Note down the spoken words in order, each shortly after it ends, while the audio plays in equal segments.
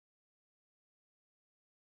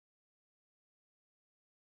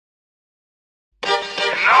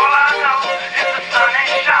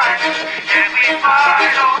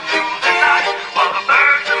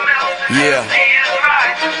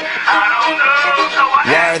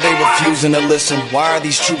refusing to listen? Why are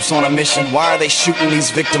these troops on a mission? Why are they shooting these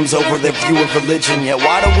victims over their view of religion? Yeah,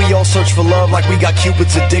 why do we all search for love like we got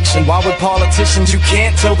Cupid's addiction? Why would politicians, you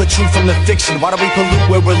can't tell the truth from the fiction? Why do we pollute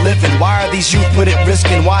where we're living? Why are these youth put at risk?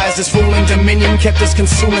 And why is this ruling dominion kept us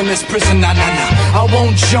consuming this prison? Nah, nah, nah, I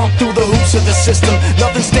won't jump through the hoops of the system.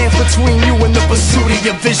 Nothing stands between you and the pursuit of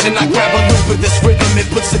your vision. I grab a loop with this rhythm, it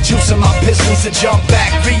puts the juice in my pistons to jump back,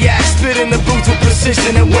 react, spit in the booth with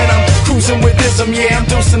precision. And when I'm cruising with ism, yeah, I'm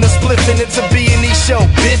deucing the spliff and it's a B&E show,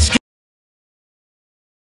 bitch.